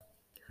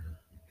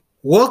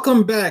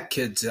Welcome back,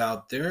 kids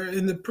out there.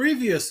 In the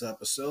previous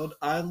episode,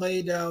 I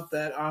laid out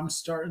that I'm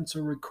starting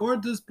to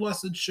record this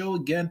blessed show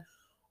again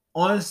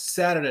on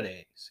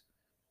Saturdays.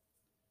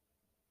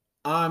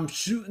 I'm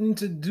shooting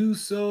to do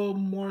so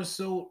more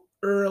so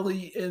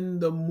early in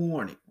the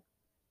morning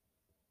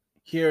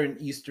here in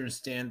Eastern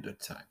Standard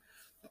Time.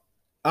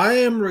 I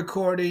am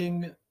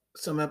recording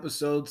some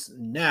episodes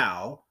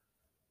now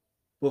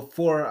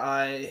before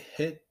I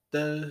hit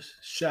the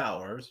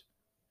showers,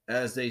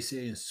 as they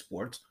say in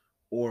sports,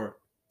 or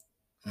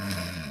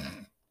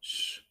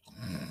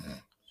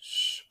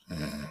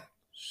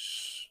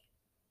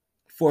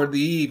for the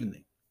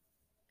evening.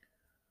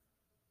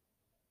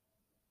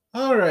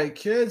 All right,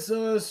 kids.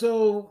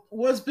 So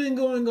what's been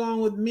going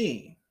on with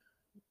me?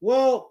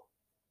 Well,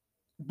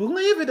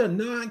 believe it or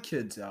not,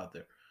 kids out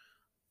there,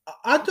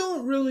 I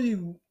don't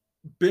really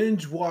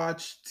binge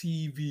watch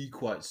TV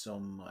quite so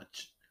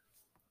much.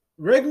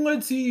 Regular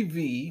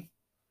TV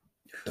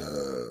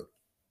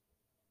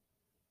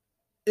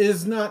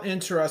is not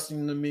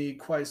interesting to me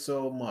quite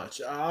so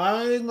much.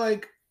 I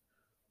like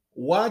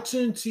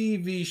watching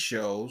TV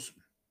shows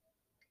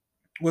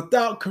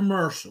without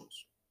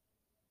commercials.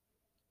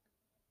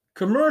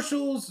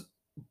 Commercials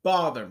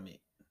bother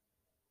me.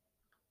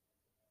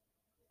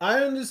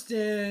 I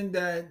understand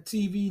that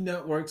TV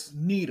networks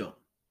need them,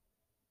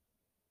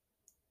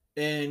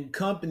 and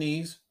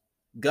companies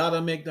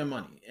gotta make their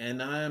money.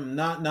 And I am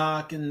not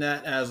knocking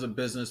that as a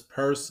business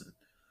person,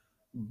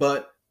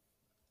 but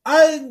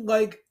I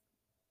like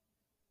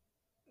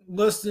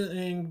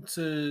listening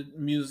to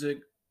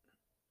music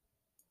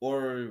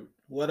or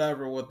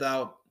whatever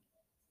without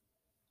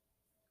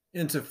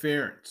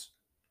interference.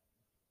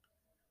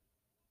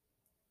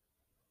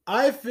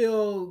 I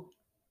feel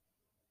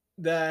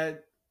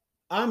that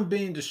I'm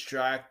being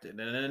distracted,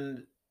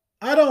 and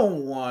I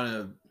don't want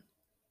to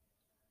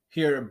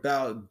hear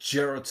about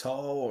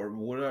Geritol or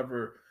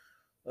whatever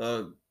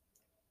uh,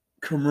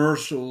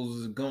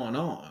 commercials going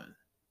on.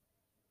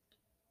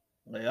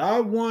 Like, I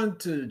want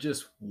to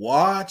just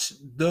watch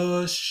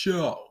the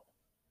show,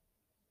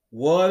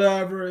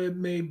 whatever it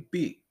may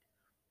be.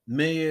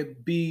 May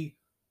it be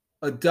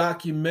a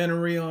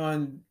documentary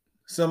on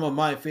some of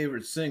my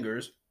favorite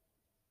singers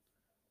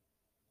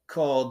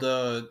called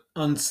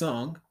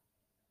Unsung,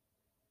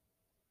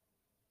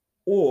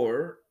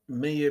 or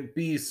may it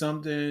be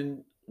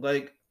something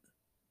like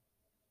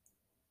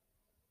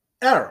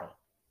Arrow,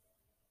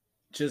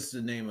 just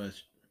to name a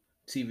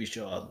TV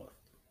show I love.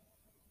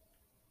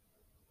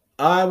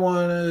 I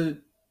want to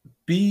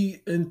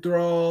be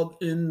enthralled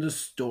in the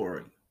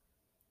story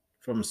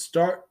from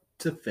start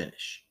to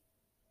finish.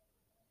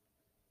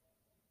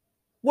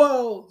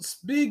 Well,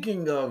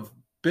 speaking of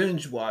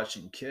binge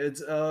watching,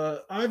 kids,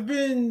 I've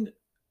been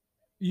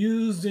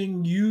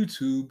using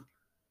YouTube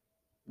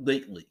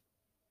lately.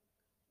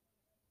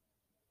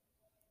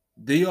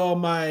 The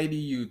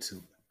almighty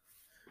YouTube.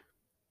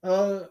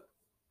 Uh,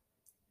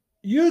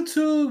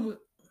 YouTube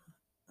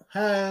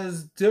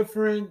has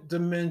different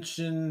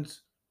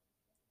dimensions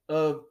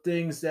of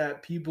things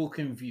that people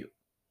can view.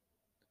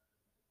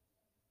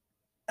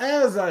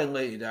 As I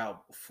laid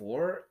out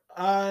before,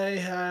 I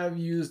have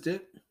used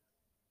it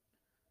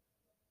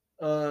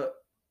uh,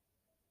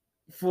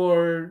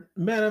 for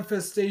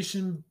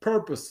manifestation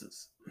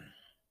purposes.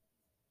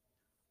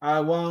 I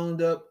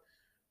wound up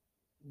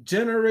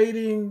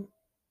generating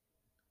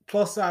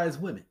plus size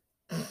women,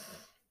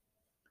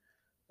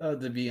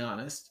 to be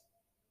honest.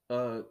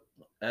 Uh,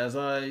 as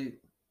I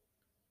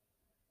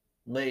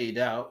laid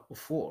out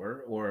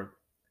before or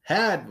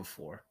had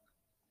before,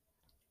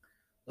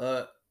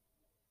 uh,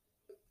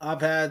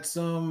 I've had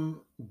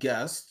some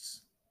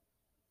guests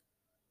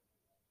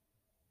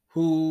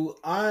who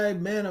I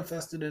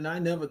manifested and I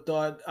never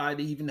thought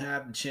I'd even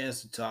have the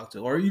chance to talk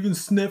to or even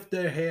sniff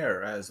their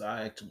hair, as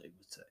I actually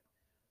would say.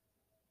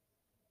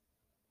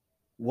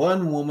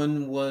 One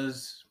woman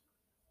was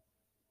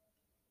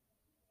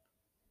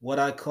what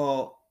I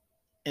call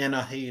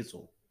Anna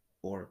Hazel,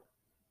 or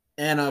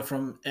Anna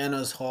from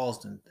Anna's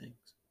Halls and Things.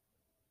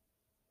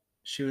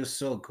 She was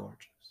so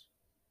gorgeous.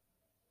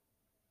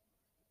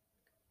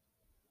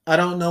 I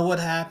don't know what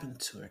happened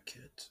to her,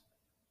 kids.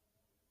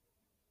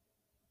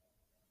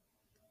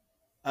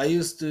 I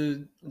used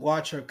to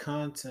watch her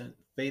content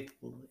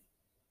faithfully,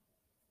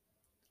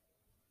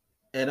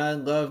 and I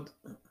loved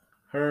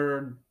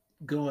her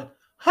going,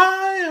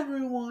 "Hi,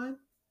 everyone."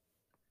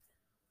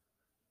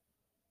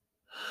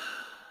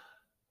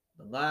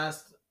 The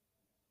last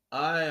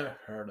I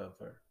heard of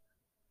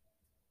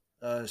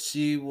her,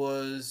 she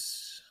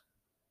was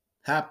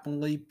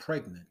happily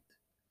pregnant.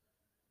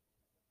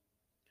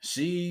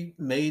 She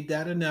made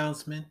that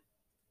announcement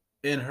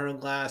in her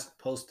last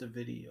posted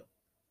video.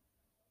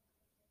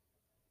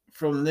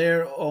 From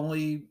there,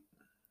 only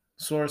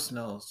source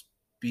knows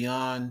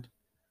beyond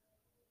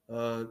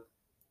uh,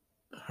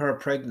 her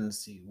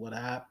pregnancy what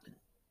happened.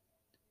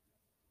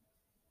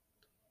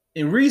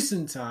 In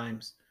recent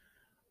times,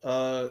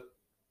 uh,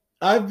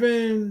 I've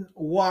been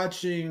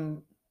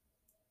watching,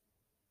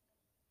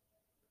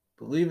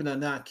 believe it or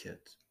not,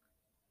 kids,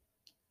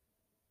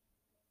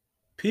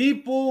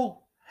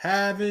 People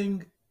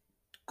having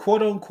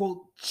quote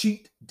unquote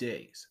cheat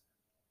days.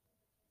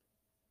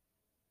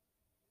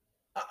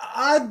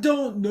 I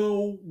don't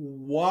know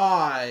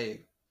why.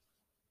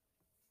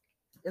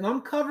 And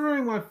I'm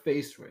covering my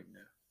face right now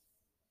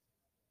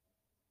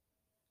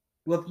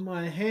with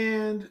my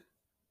hand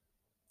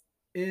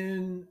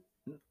in,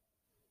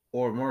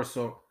 or more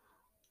so,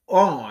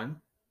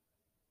 on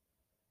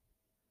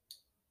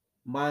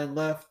my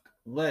left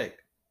leg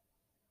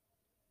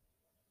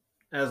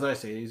as I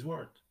say these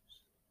words.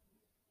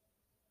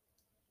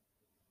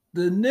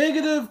 The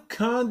negative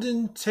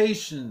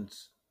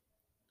connotations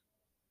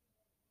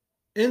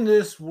in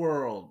this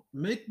world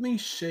make me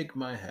shake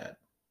my head.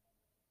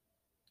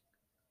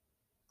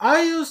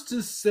 I used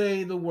to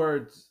say the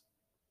words,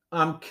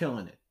 I'm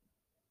killing it.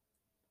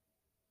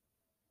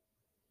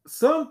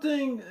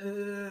 Something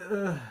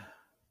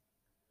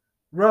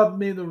rubbed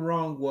me the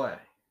wrong way.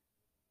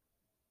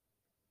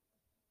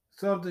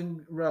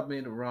 Something rubbed me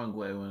the wrong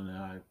way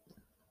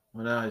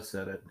when I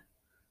said it.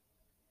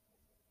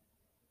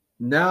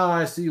 Now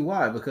I see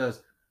why,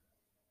 because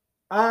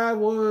I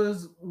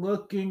was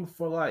looking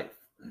for life.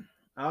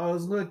 I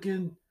was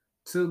looking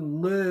to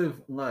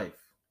live life.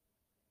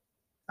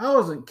 I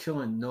wasn't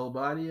killing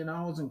nobody and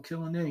I wasn't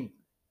killing anything.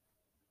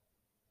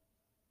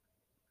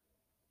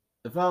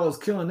 If I was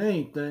killing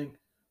anything,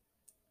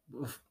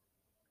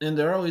 in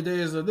the early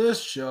days of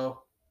this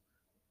show,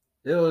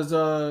 it was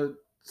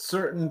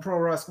certain pro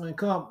wrestling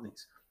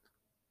companies.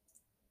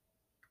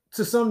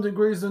 To some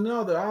degrees or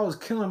another, I was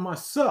killing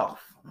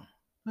myself.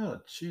 Oh,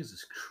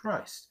 Jesus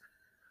Christ.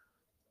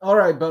 All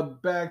right,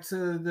 but back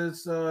to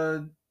this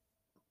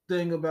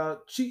thing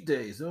about cheat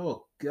days.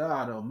 Oh,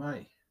 God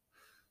almighty.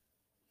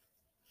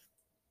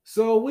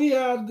 So we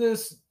have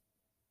this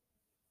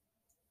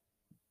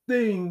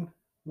thing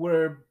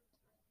where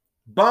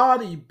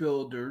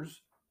bodybuilders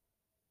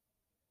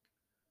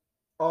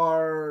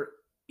are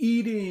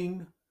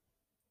eating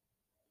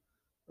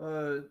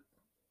uh,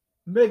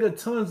 mega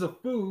tons of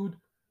food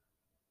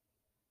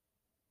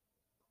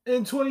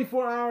in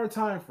 24-hour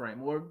time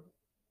frame or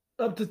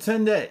up to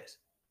 10 days.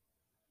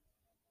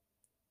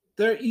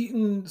 They're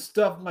eating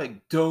stuff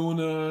like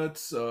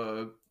donuts,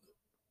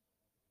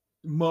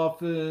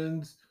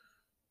 muffins,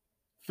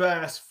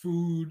 fast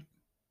food.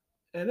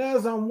 And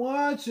as I'm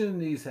watching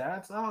these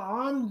hats,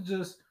 I'm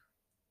just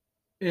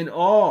in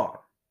awe.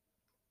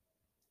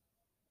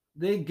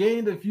 They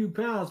gained a few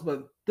pounds,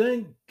 but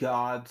thank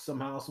God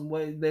somehow, some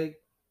way, they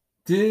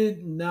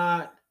did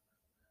not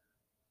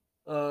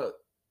uh,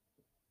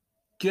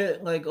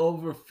 get like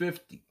over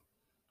 50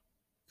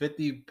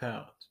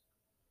 pounds.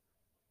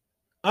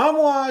 I'm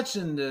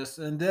watching this,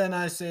 and then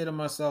I say to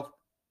myself,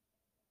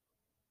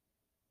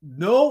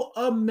 no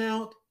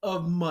amount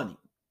of money,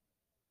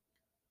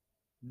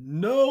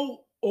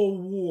 no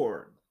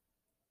award,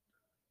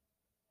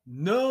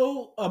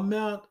 no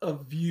amount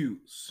of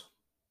views,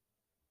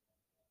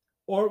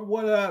 or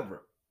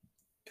whatever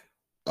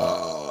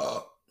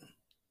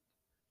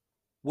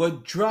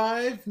would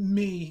drive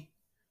me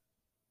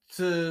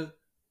to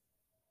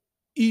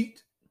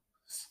eat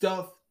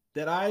stuff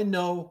that I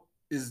know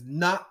is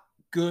not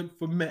good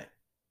for men.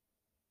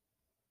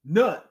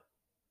 None.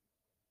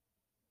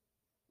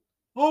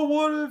 Oh,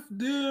 what if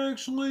they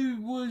actually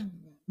would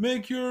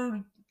make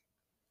your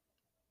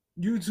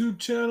YouTube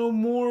channel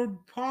more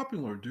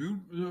popular,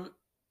 dude?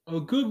 A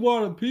good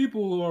lot of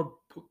people are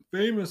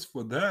famous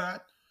for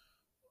that.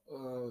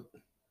 Uh,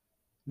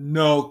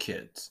 no,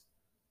 kids.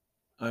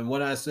 And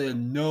when I say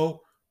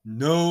no,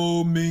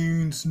 no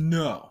means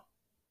no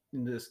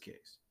in this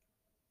case.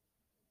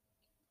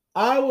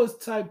 I was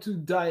type 2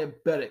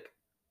 diabetic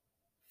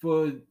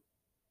for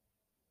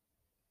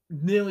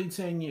nearly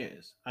 10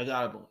 years. I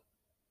gotta believe.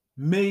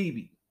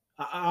 Maybe.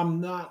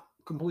 I'm not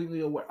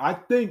completely aware. I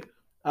think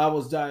I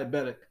was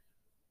diabetic.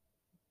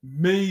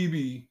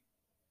 Maybe.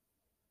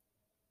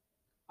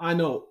 I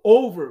know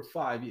over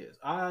 5 years.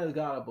 I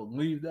gotta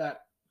believe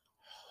that.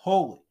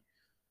 Holy.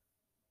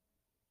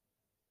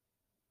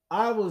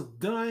 I was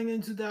dying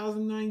in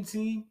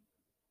 2019.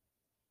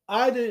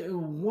 I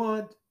didn't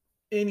want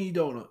any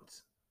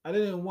donuts. I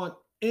didn't want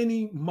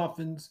any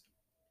muffins,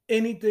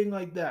 anything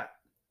like that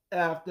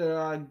after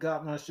I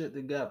got my shit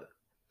together.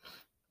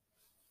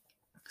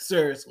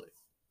 Seriously.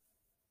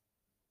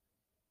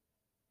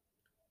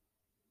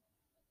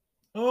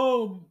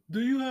 Oh, do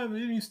you have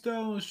any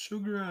style of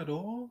sugar at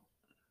all?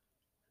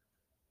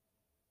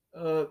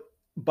 Uh,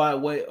 by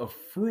way of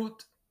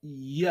fruit,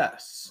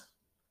 yes.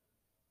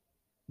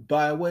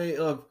 By way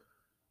of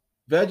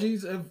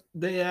veggies, if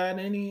they add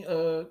any,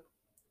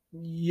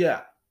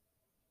 yeah.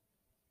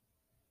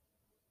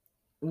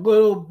 A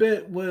little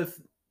bit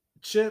with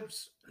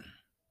chips,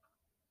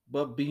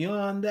 but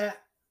beyond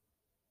that,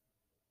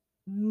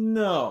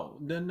 no,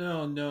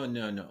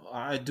 no.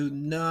 I do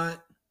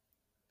not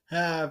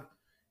have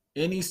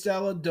any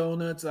style of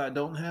donuts. I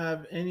don't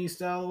have any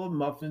style of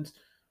muffins.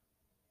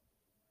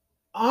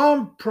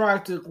 I'm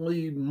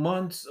practically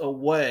months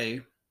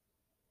away.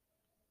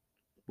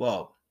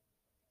 Well,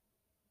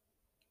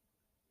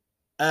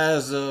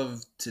 as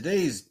of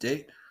today's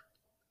date,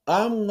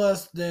 I'm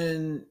less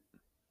than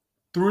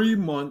 3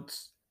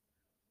 months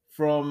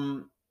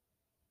from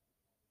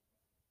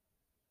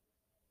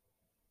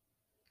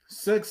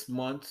 6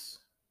 months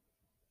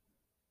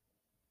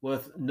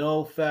with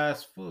no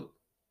fast food.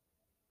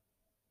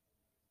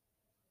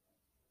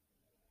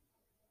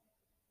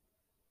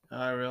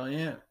 I really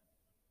am.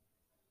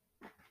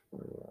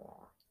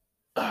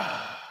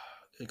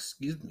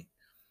 Excuse me.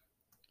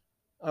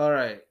 All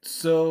right.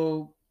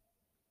 So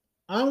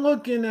I'm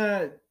looking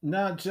at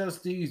not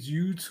just these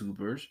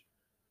YouTubers,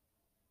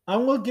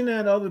 I'm looking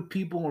at other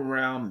people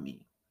around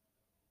me.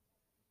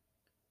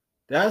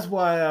 That's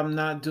why I'm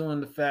not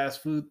doing the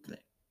fast food thing.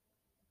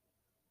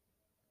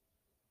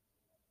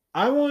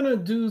 I want to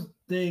do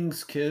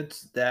things,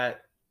 kids,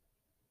 that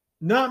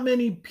not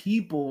many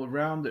people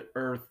around the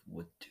earth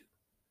would do.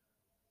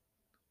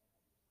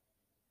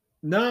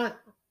 Not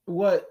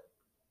what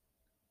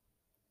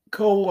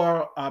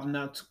I'm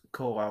not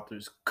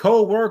co-authors,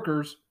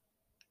 co-workers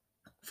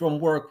from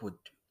work would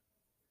do.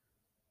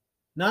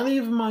 Not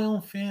even my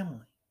own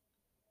family.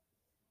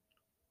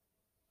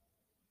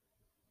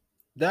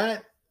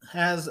 That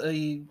has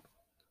a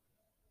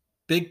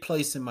big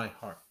place in my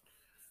heart.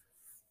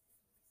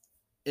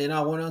 And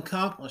I want to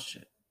accomplish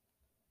it.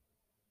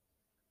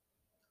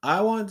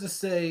 I want to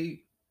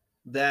say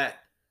that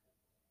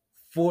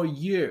for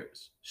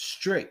years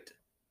straight,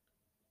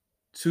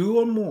 two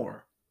or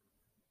more,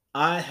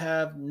 I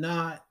have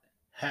not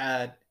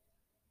had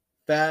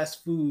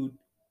fast food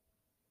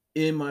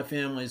in my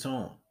family's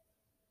home.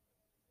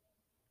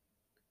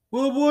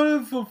 Well, what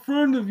if a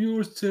friend of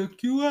yours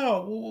took you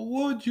out?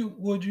 What'd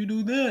you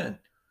do then?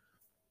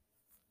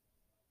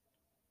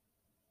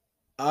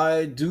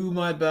 I do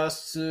my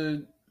best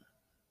to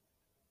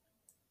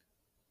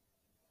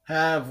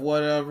have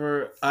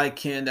whatever I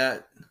can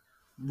that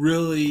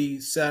really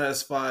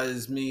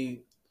satisfies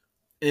me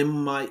in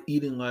my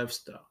eating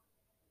lifestyle.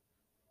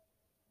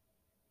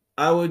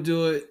 I would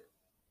do it.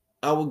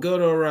 I would go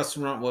to a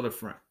restaurant with a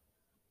friend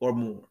or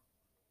more.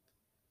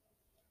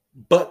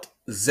 But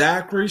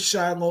Zachary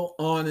Shiloh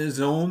on his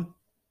own,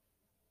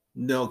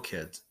 no,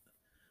 kids.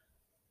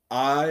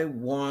 I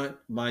want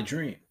my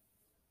dream.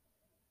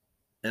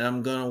 And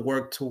I'm going to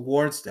work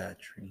towards that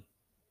dream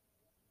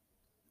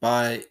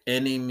by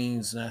any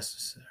means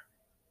necessary.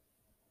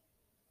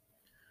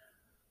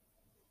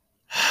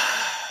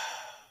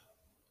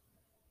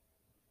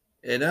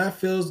 And that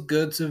feels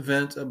good to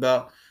vent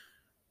about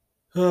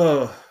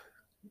oh,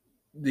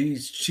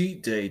 these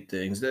cheat day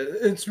things.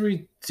 It's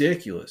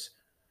ridiculous.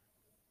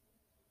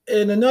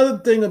 And another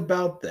thing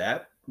about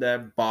that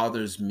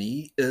bothers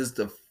me is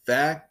the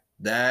fact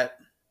that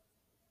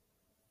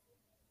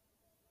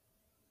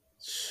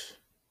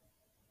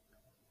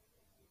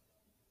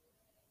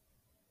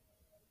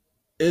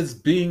it's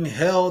being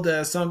held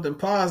as something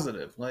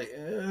positive. Like,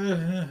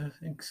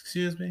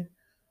 excuse me?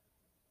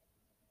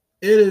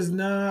 It is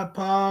not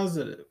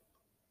positive.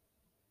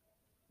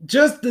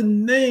 Just the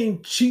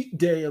name cheat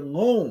day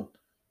alone.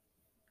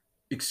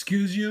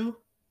 Excuse you?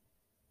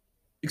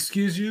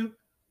 Excuse you?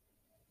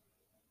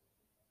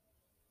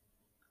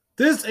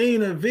 This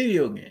ain't a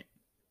video game.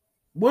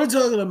 We're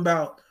talking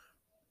about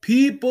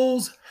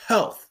people's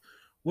health.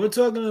 We're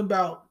talking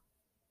about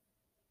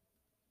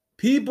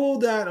people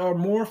that are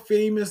more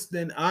famous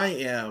than I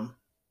am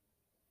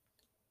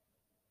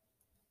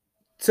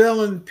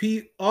telling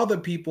other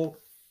people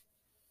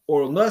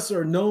or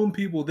lesser known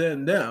people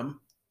than them,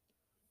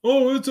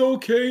 oh, it's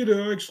okay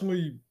to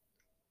actually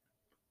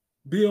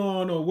be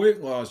on a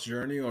weight loss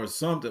journey or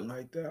something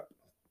like that.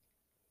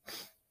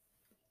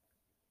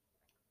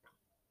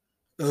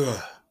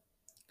 Ugh.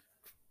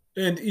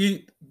 And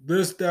eat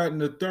this, that, and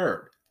the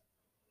third.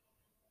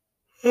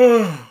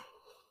 Ugh.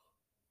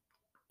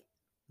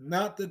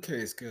 Not the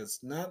case, kids.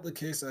 Not the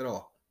case at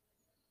all.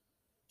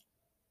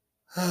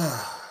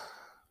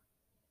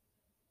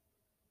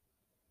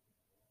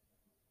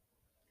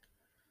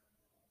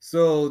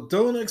 So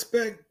don't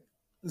expect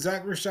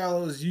Zachary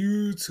Shiloh's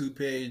YouTube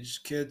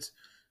page, kids,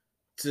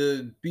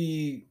 to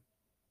be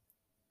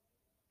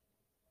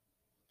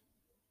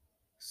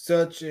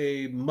such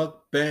a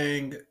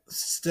mukbang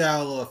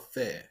style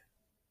affair.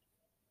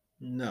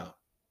 No.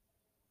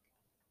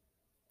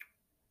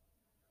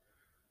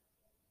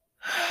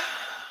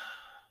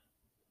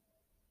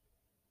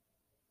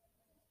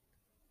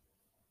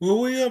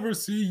 Will we ever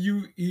see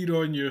you eat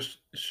on your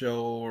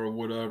show or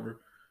whatever?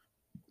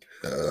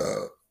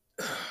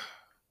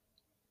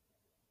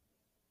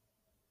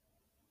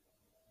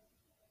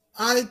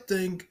 I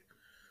think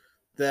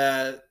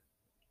that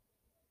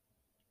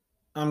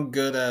I'm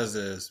good as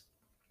is.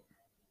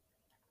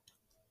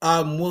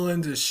 I'm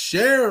willing to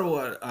share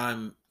what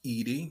I'm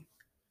eating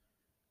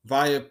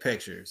via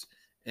pictures.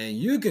 And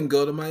you can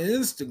go to my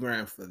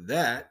Instagram for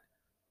that.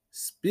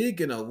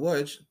 Speaking of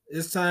which,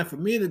 it's time for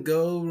me to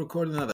go record another